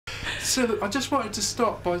So I just wanted to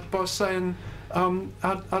start by saying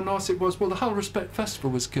how nice it was. Well, the whole Respect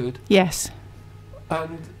Festival was good. Yes.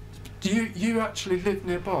 And you actually live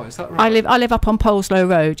nearby, is that right? I live up on Poleslow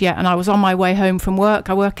Road, yeah, and I was on my way home from work.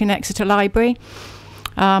 I work in Exeter Library,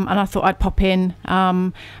 and I thought I'd pop in,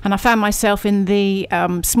 and I found myself in the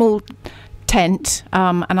small tent,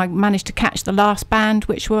 and I managed to catch the last band,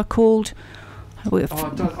 which were called... we're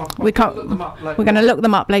going to look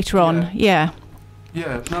them up later on, yeah.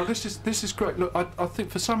 Yeah, no, this is great. Look, I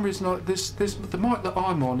think for some reason the mic that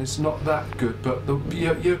I'm on is not that good, but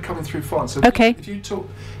you're coming through fine. So okay. If you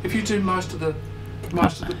do most of the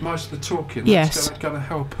talking, yes, that's going to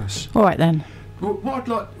help us. All right then. What I'd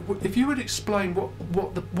like, if you would explain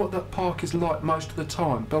what that park is like most of the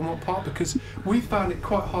time, Belmont Park, because we found it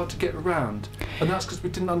quite hard to get around, and that's because we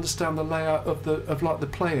didn't understand the layout of the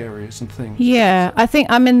play areas and things. Yeah, I think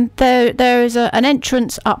there is an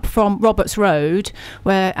entrance up from Roberts Road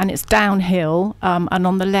and it's downhill, and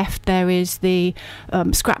on the left there is the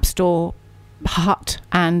scrap store hut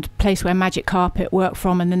and place where Magic Carpet work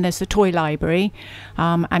from, and then there's the toy library,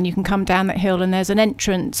 and you can come down that hill and there's an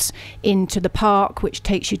entrance into the park which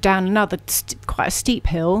takes you down another quite a steep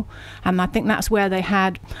hill, and I think that's where they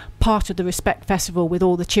had part of the Respect Festival with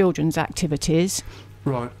all the children's activities.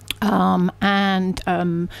 Right. And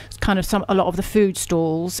kind of a lot of the food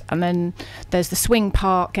stalls, and then there's the swing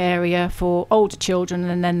park area for older children,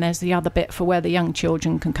 and then there's the other bit for where the young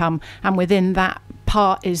children can come, and within that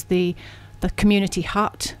part is the community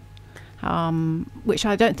hut, which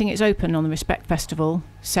I don't think is open on the Respect Festival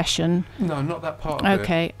session. No, not that part of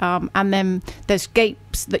it. And then there's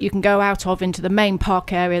gates that you can go out of into the main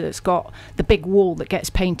park area that's got the big wall that gets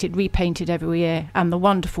repainted every year, and the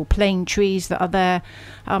wonderful plane trees that are there.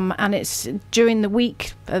 And it's during the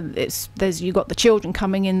week, you've got the children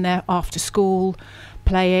coming in there after school,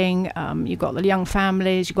 playing, you've got the young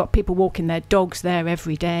families, you've got people walking their dogs there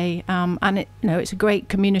every day, and it's a great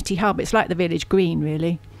community hub. It's like the village green,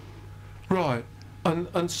 really. Right.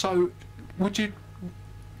 And so would you,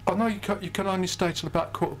 I know you can only stay till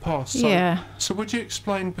about p:15, so, yeah, so would you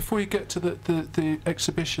explain, before you get to the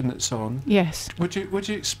exhibition that's on, yes, would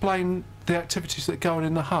you explain the activities that go on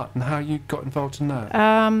in the hut and how you got involved in that?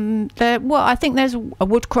 I think there's a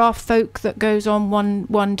woodcraft folk that goes on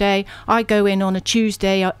one day. I go in on a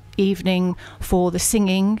Tuesday evening for the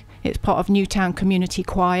singing. It's part of Newtown Community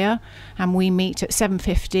Choir, and we meet at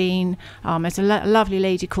 7:15. There's a lovely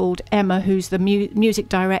lady called Emma who's the music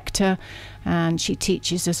director, and she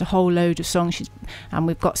teaches us a whole load of songs. And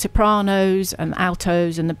we've got sopranos and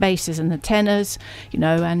altos and the basses and the tenors,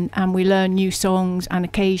 and we learn new songs, and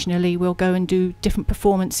occasionally we'll go and do different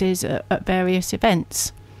performances at various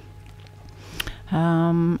events.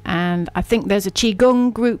 And I think there's a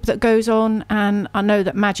Qigong group that goes on, and I know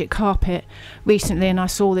that Magic Carpet recently, and I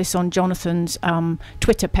saw this on Jonathan's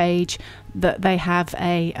Twitter page, that they have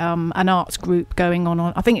an arts group going on.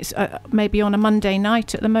 I think it's maybe on a Monday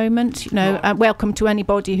night at the moment. Welcome to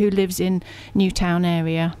anybody who lives in Newtown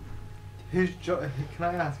area. Can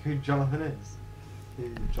I ask who Jonathan is?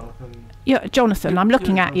 Jonathan? Yeah, Jonathan, I'm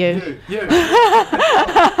looking at you. You.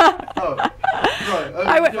 Oh, right.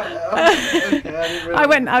 I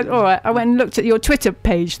went and looked at your Twitter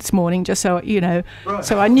page this morning, just so Right.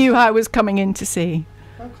 so I knew who I was coming in to see.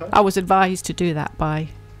 Okay. I was advised to do that by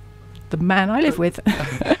the man I live with.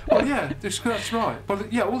 Well, yeah, that's right. Well,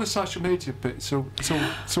 yeah, all the social media bits, it's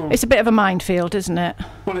all. It's a bit of a minefield, isn't it?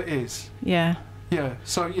 Well, it is. Yeah. Yeah.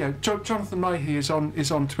 So yeah, Jonathan Mayhew is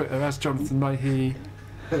on Twitter as Jonathan Mayhew.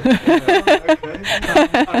 Okay.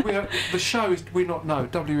 And the show is We Not Know,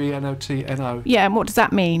 WENOTNO. Yeah, and what does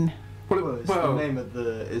that mean? Well, it's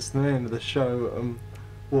the name of the show.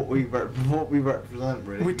 What we represent,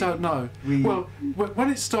 really. We don't know. Well, when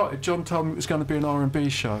it started, John told me it was going to be an R&B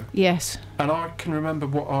show. Yes. And I can remember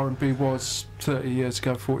what R&B was 30 years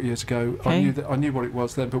ago, 40 years ago. Okay. I knew what it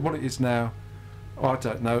was then, but what it is now, I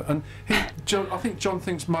don't know. And I think John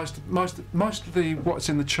thinks most of the what's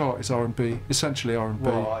in the chart is R&B, essentially R&B.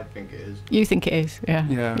 Well, I think it is. You think it is? Yeah.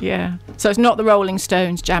 Yeah. Yeah. So it's not the Rolling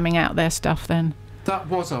Stones jamming out their stuff then? That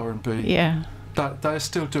was R&B. Yeah. That they're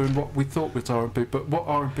still doing what we thought was R&B, but what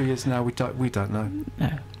R&B is now, we don't know. No.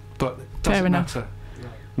 But it Fair doesn't enough. matter.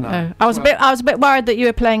 No. I was a bit worried that you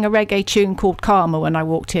were playing a reggae tune called Karma when I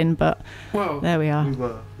walked in, but there we are.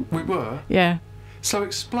 We were. Yeah. So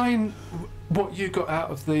explain what you got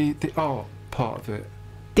out of the art part of it.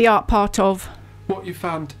 The art part of what you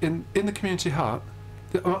found in the community hut.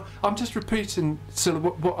 I'm just repeating, Zillah,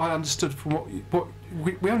 what I understood from what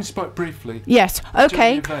we only spoke briefly. Yes.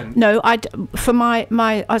 Okay. During the event. No, for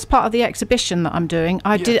my as part of the exhibition that I'm doing,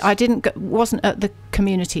 wasn't at the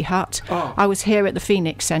community hut. Oh. I was here at the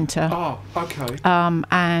Phoenix Centre. Oh, okay.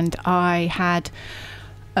 And I had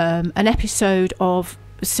an episode of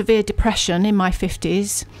severe depression in my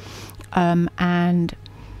 50s, and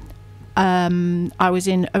I was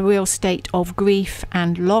in a real state of grief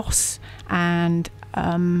and loss, and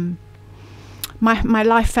my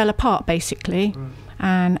life fell apart basically. Right.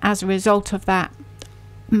 And as a result of that,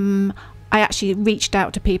 I actually reached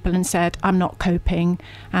out to people and said I'm not coping,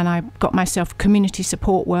 and I got myself a community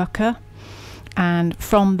support worker. And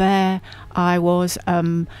from there I was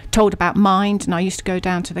told about Mind, and I used to go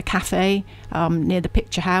down to the cafe near the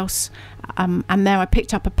picture house, and there I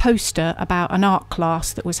picked up a poster about an art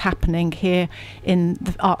class that was happening here in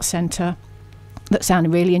the art centre that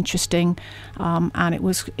sounded really interesting, and it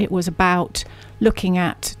was about looking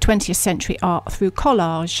at 20th century art through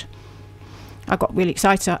collage. I got really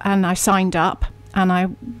excited and I signed up, and I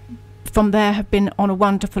from there have been on a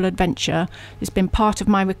wonderful adventure. It's been part of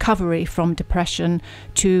my recovery from depression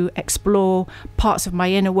to explore parts of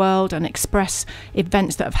my inner world and express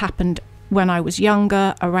events that have happened when I was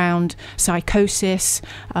younger around psychosis,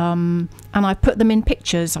 and I put them in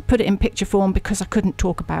pictures. I put it in picture form because I couldn't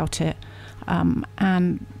talk about it,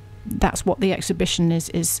 and that's what the exhibition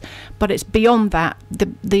is. But it's beyond that.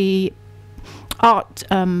 The art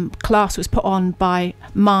class was put on by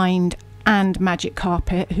Mind and Magic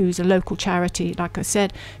Carpet, who's a local charity, like I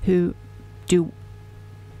said, who do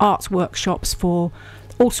arts workshops for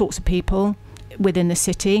all sorts of people within the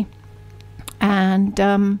city,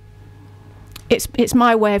 and it's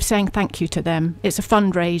my way of saying thank you to them. It's a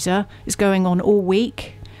fundraiser. It's going on all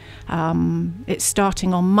week. It's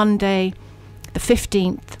starting on Monday the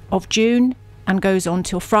 15th of June and goes on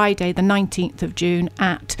till Friday the 19th of June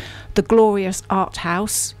at the Glorious Art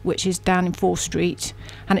House, which is down in 4th Street,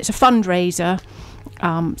 and it's a fundraiser,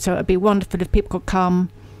 so it'd be wonderful if people could come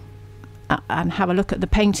and have a look at the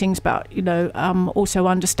paintings, but also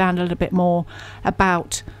understand a little bit more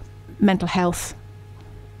about mental health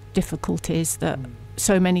difficulties that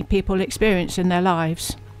so many people experience in their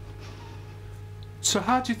lives. So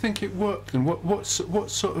how do you think it worked, and what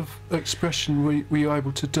sort of expression were you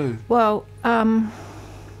able to do? Well,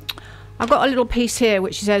 I've got a little piece here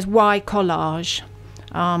which says, why collage?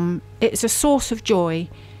 It's a source of joy.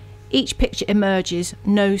 Each picture emerges,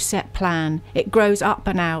 no set plan. It grows up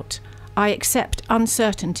and out. I accept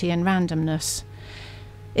uncertainty and randomness.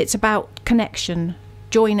 It's about connection,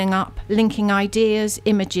 joining up, linking ideas,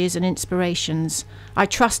 images and inspirations. I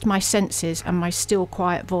trust my senses and my still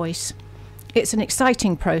quiet voice. It's an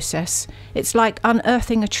exciting process. It's like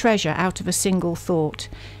unearthing a treasure out of a single thought.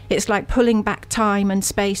 It's like pulling back time and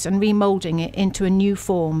space and remoulding it into a new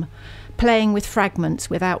form, playing with fragments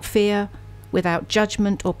without fear, without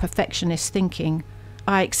judgment or perfectionist thinking.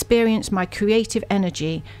 I experience my creative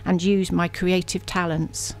energy and use my creative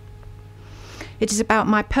talents. It is about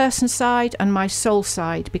my person side and my soul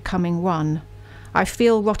side becoming one. I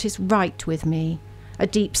feel what is right with me. A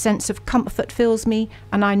deep sense of comfort fills me,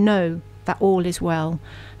 and I know that all is well.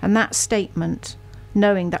 And that statement,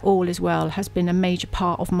 knowing that all is well, has been a major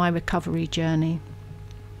part of my recovery journey.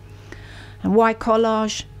 And why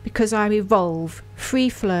collage? Because I evolve, free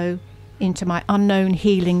flow, into my unknown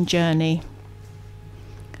healing journey.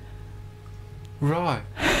 Right.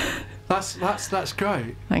 That's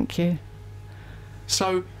great. Thank you.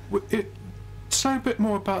 So, say a bit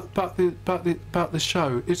more about the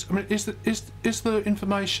show. Is there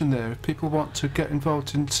information there if people want to get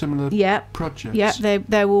involved in similar projects? Yeah,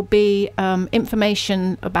 there will be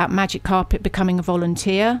information about Magic Carpet becoming a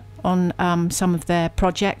volunteer on some of their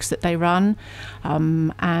projects that they run,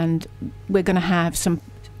 and we're going to have some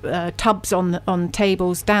tubs on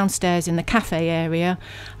tables downstairs in the cafe area,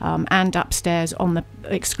 and upstairs on the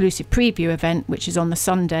exclusive preview event, which is on the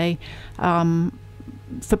Sunday,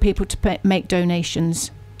 for people to make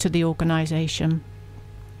donations to the organisation.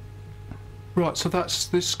 Right, so that's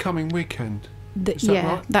this coming weekend. Is that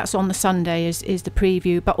right? That's on the Sunday is the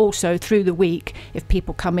preview, but also through the week, if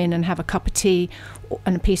people come in and have a cup of tea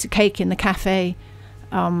and a piece of cake in the cafe,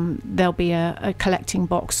 there'll be a collecting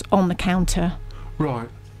box on the counter. Right.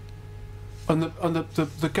 And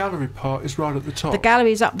the gallery part is right at the top. The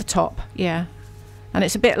gallery is up the top, yeah. And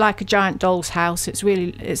it's a bit like a giant doll's house. It's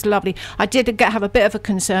lovely. I did have a bit of a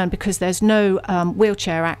concern because there's no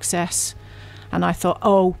wheelchair access, and I thought,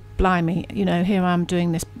 oh blimey, here I am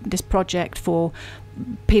doing this project for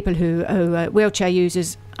people who are wheelchair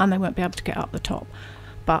users, and they won't be able to get up the top.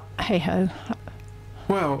 But hey ho.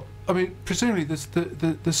 Well, I mean, presumably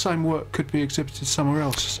the same work could be exhibited somewhere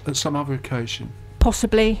else at some other occasion.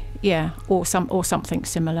 Possibly, yeah, or something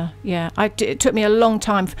similar. Yeah, it took me a long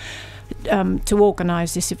time to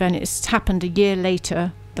organise this event. It's happened a year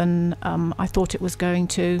later than I thought it was going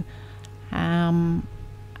to, and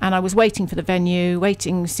I was waiting for the venue,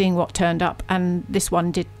 seeing what turned up, and this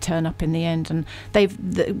one did turn up in the end. And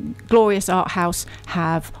the Glorious Art House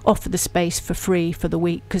have offered the space for free for the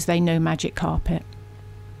week because they know Magic Carpet.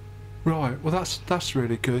 Right. Well, that's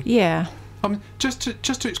really good. Yeah. I mean, just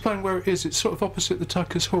to explain where it is, it's sort of opposite the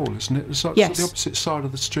Tuckers Hall, isn't it? It's like Yes. the opposite side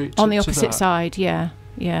of the street. On the opposite side, yeah.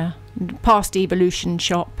 Past Evolution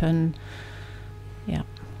Shop and yeah.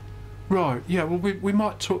 Right. Yeah. Well, we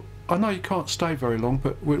might talk. I know you can't stay very long,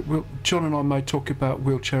 but John and I may talk about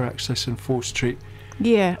wheelchair access in 4th Street.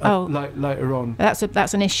 Yeah. Later on.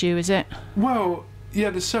 That's an issue, is it? Well, yeah.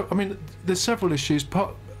 There's several issues.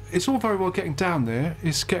 It's all very well getting down there.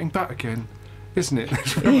 It's getting back again, isn't it?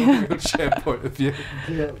 From a wheelchair point of view.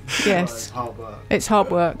 Yeah. Yes. It's hard work. It's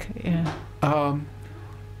hard work. Yeah.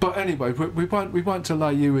 But anyway, we won't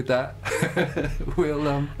delay you with that.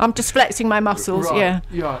 We'll. I'm just flexing my muscles. Right, Yeah.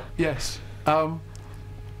 Yeah. Yes.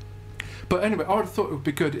 But anyway, I would have thought it would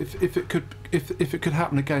be good if it could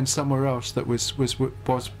happen again somewhere else that was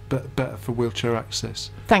better for wheelchair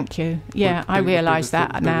access. Thank you. Yeah, I realise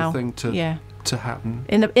that now. Yeah. To happen.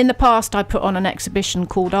 In the past, I put on an exhibition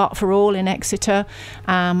called Art for All in Exeter,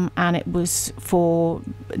 and it was for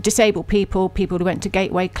disabled people who went to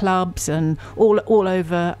gateway clubs and all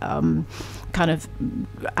over, kind of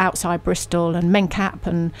outside Bristol and Mencap,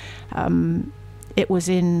 and it was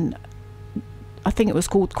in, I think it was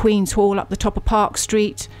called Queen's Hall up the top of Park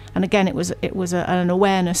Street, and again it was an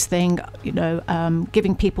awareness thing,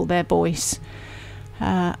 giving people their voice,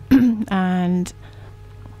 and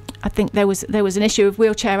I think there was an issue of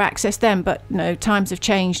wheelchair access then, but times have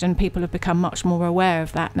changed and people have become much more aware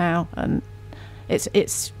of that now, and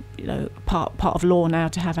it's part of law now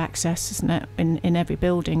to have access, isn't it, in every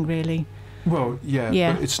building really. Well,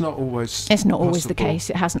 yeah. But it's not always the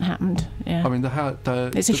case. It hasn't happened. Yeah. I mean,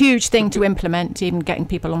 it's a huge thing to implement, even getting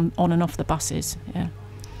people on and off the buses. Yeah.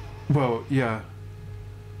 Well, yeah,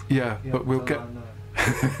 but we'll get.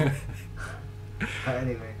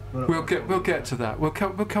 Anyway. We'll get to that. We'll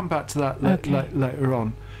come back to that later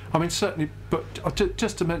on. I mean, certainly, but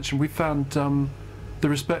just to mention, we found the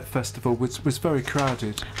Respect Festival was very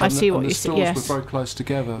crowded. I see what you said. Yes. The stalls were very close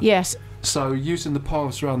together. Yes. So using the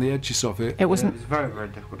paths around the edges of it, it was very, very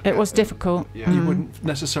difficult. It was difficult. Yeah. You wouldn't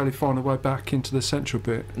necessarily find a way back into the central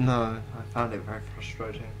bit. No, I found it very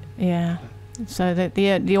frustrating. Yeah. So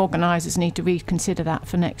the organisers need to reconsider that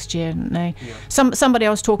for next year, don't they? Yeah. Somebody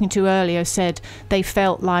I was talking to earlier said they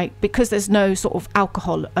felt like because there's no sort of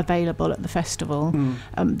alcohol available at the festival,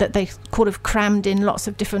 that they could have crammed in lots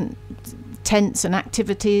of different tents and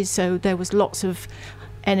activities. So there was lots of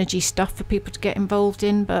energy stuff for people to get involved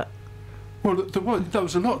in, but. Well, there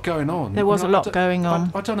was a lot going on. There was a lot going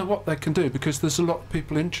on. I don't know what they can do because there's a lot of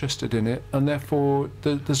people interested in it, and therefore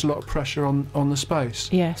there's a lot of pressure on the space.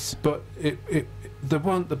 Yes. But there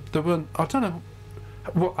weren't. I don't know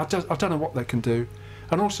what they can do,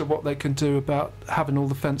 and also what they can do about having all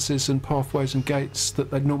the fences and pathways and gates that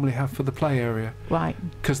they normally have for the play area. Right.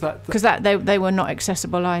 Because they were not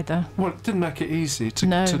accessible either. Well, it didn't make it easy to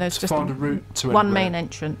just find a route to one anywhere. main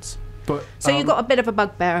entrance. But, so you got a bit of a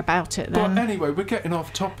bugbear about it then. But anyway, we're getting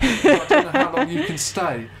off topic. I don't know how long you can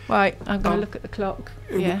stay. Right, I'm going to look at the clock.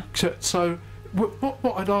 Yeah. So,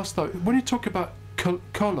 what I'd ask though, when you talk about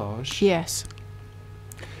collage, yes,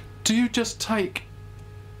 do you just take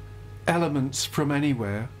elements from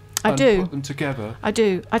anywhere and put them together? I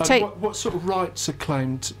do. What sort of rights are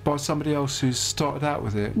claimed by somebody else who's started out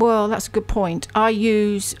with it? Well, that's a good point. I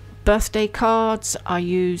use birthday cards. I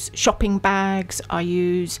use shopping bags. I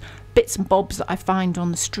use bits and bobs that I find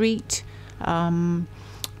on the street. For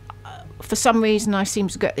some reason I seem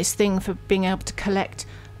to get this thing for being able to collect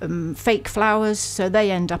fake flowers, so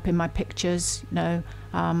they end up in my pictures, I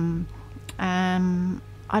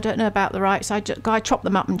don't know about the rights. I chop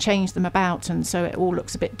them up and change them about, and so it all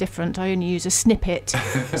looks a bit different. I only use a snippet,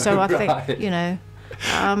 so I think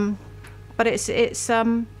but it's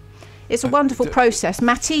a wonderful process.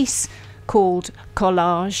 Matisse called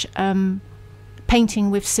collage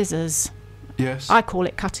painting with scissors. Yes. I call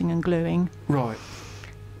it cutting and gluing. Right.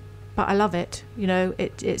 But I love it.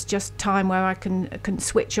 It's just time where I can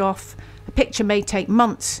switch off. A picture may take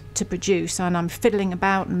months to produce, and I'm fiddling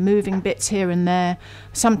about and moving bits here and there.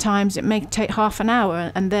 Sometimes it may take half an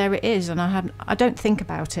hour, and there it is. And I don't think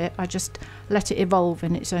about it. I just let it evolve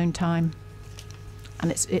in its own time,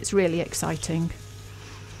 and it's really exciting.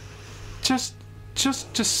 Just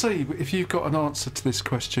just see if you've got an answer to this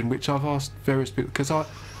question, which I've asked various people, because I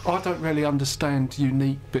don't really understand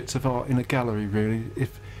unique bits of art in a gallery, really.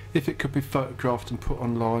 If it could be photographed and put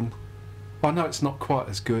online, I know it's not quite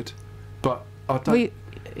as good, but I don't.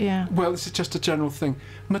 Well, this is just a general thing.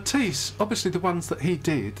 Matisse, obviously, the ones that he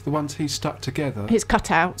did, the ones he stuck together, his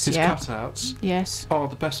cutouts, yes, are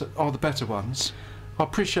the better ones. I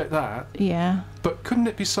appreciate that. Yeah. But couldn't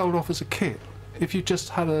it be sold off as a kit if you just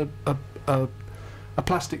had a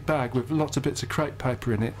plastic bag with lots of bits of crepe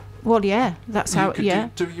paper in it? Well, yeah, that's how. You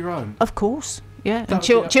could do your own. Of course, yeah. And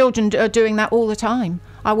children are doing that all the time.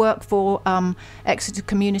 I work for Exeter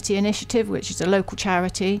Community Initiative, which is a local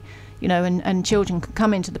charity, you know, and children can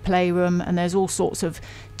come into the playroom, and there's all sorts of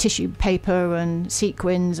tissue paper and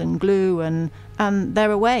sequins and glue, and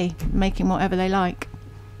they're away making whatever they like.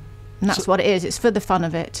 And that's what it is. It's for the fun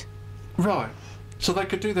of it. Right. So they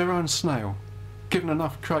could do their own snail, given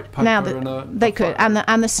enough crepe paper. Now they could,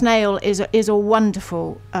 and the snail is a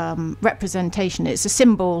wonderful representation. It's a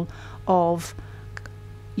symbol of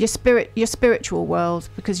your spiritual world,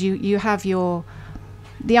 because you have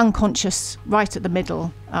the unconscious right at the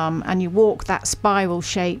middle, and you walk that spiral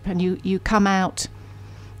shape, and you come out,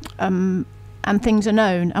 and things are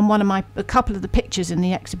known. And a couple of the pictures in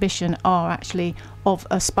the exhibition are actually of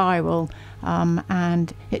a spiral,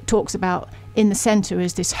 and it talks about in the centre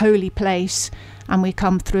is this holy place, and we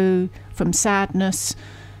come through from sadness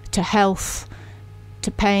to health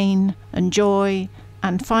to pain and joy,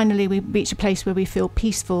 and finally we reach a place where we feel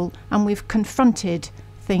peaceful, and we've confronted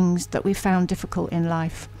things that we found difficult in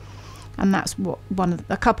life. And that's what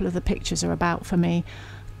a couple of the pictures are about for me,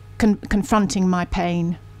 confronting my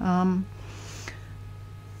pain.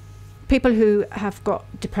 People who have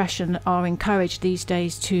got depression are encouraged these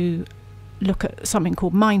days to look at something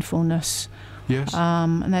called mindfulness. Yes.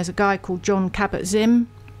 And there's a guy called John Kabat-Zinn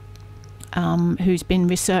who's been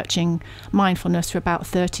researching mindfulness for about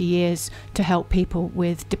 30 years to help people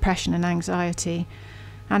with depression and anxiety.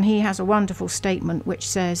 And he has a wonderful statement which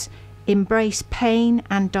says, "Embrace pain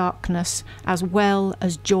and darkness as well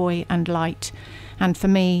as joy and light." And for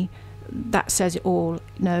me, that says it all.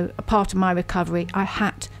 You know, a part of my recovery, I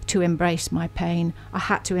had to embrace my pain. I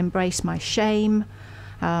had to embrace my shame.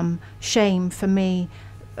 Shame for me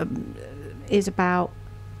is about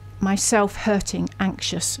my self-hurting,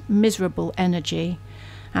 anxious, miserable energy.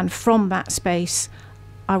 And from that space,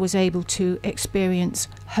 I was able to experience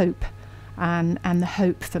hope. And the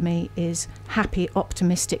hope for me is happy,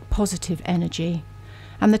 optimistic, positive energy.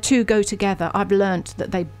 And the two go together. I've learnt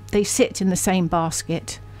that they sit in the same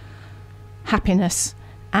basket. Happiness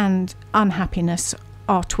and unhappiness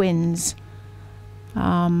are twins.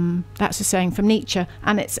 That's a saying from Nietzsche,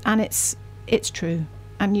 and it's true.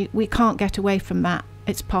 And we can't get away from that.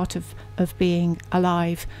 It's part of being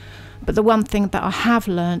alive. But the one thing that I have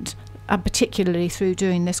learnt, particularly through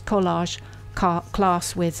doing this collage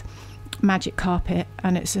class with Magic Carpet,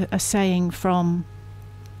 and it's a saying from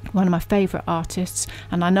one of my favourite artists,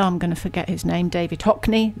 and I know I'm going to forget his name, David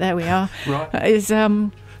Hockney, there we are, right. Is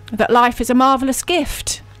that life is a marvellous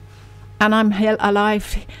gift, and I'm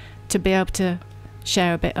alive to be able to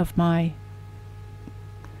share a bit of my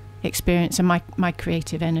experience and my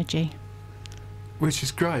creative energy. Which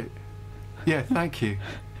is great. Yeah, thank you.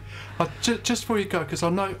 Just before you go, because I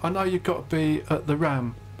know you've got to be at the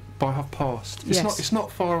Ram by 1:30. It's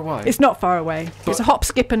not far away. It's not far away. It's a hop,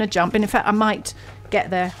 skip and a jump. And in fact, I might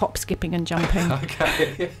get there hop, skipping and jumping.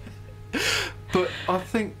 Okay. But I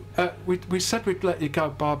think we said we'd let you go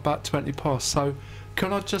by about 20 past. So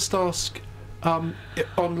can I just ask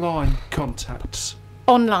online contacts?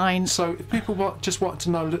 Online. So if people want to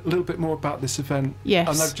know a little bit more about this event, yes,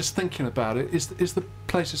 and they're just thinking about it, is the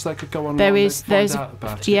places they could go online there's find out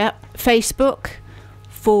about it? Yeah, Facebook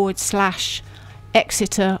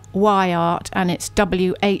 /Exeter Y Art, and it's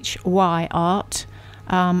WHY Art,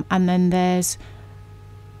 and then there's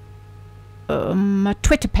a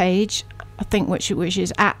Twitter page, I think, which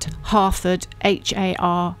is at Harford,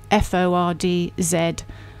 HARFORDZ.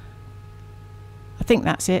 I think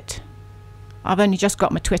that's it. I've only just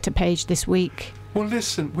got my Twitter page this week. Well,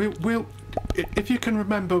 listen, we'll if you can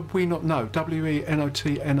remember We Not Know,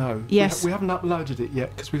 WENOTNO. Yes. We haven't uploaded it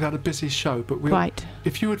yet because we've had a busy show, but right.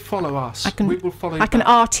 If you would follow us, we will follow you. I can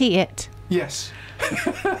RT it. Yes.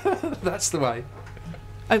 That's the way.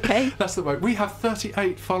 Okay. That's the way. We have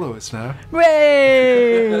 38 followers now.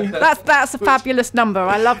 Hooray! That's a fabulous number.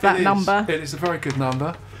 I love that number. It is a very good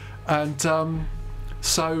number, and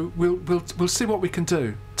so we'll see what we can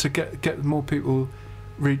do to get more people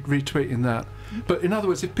retweeting that. But in other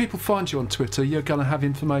words, if people find you on Twitter, you're going to have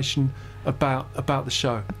information about the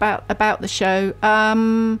show. About the show.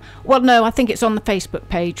 Well, no, I think it's on the Facebook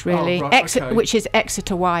page really. Oh, right, okay. Which is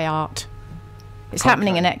Exeter Y Art. It's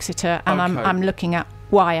happening in Exeter, and Okay. I'm looking at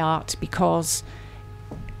Y Art because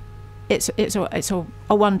it's a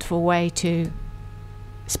wonderful way to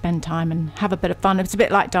spend time and have a bit of fun. It's a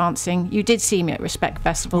bit like dancing. You did see me at Respect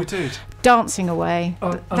Festival. We did. Dancing away.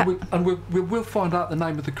 And we'll find out the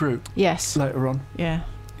name of the group Yes. later on. Yeah.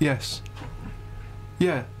 Yes.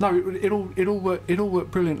 Yeah. No, it all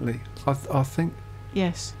worked brilliantly. I think.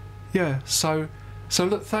 Yes. Yeah. So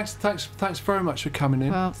look, thanks very much for coming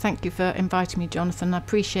in. Well, thank you for inviting me, Jonathan. I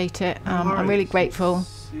appreciate it. No I'm worries. really grateful.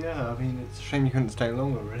 Yeah, I mean, it's a shame you couldn't stay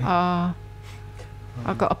longer, really. I've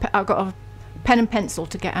got a pen and pencil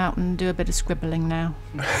to get out and do a bit of scribbling now.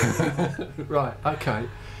 Right. Okay.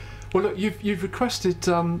 Well, look, you've requested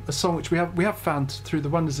a song which we have found through the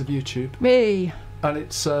wonders of YouTube, Me. and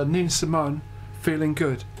it's Nina Simone, "Feeling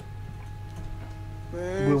Good."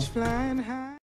 Birds flying high.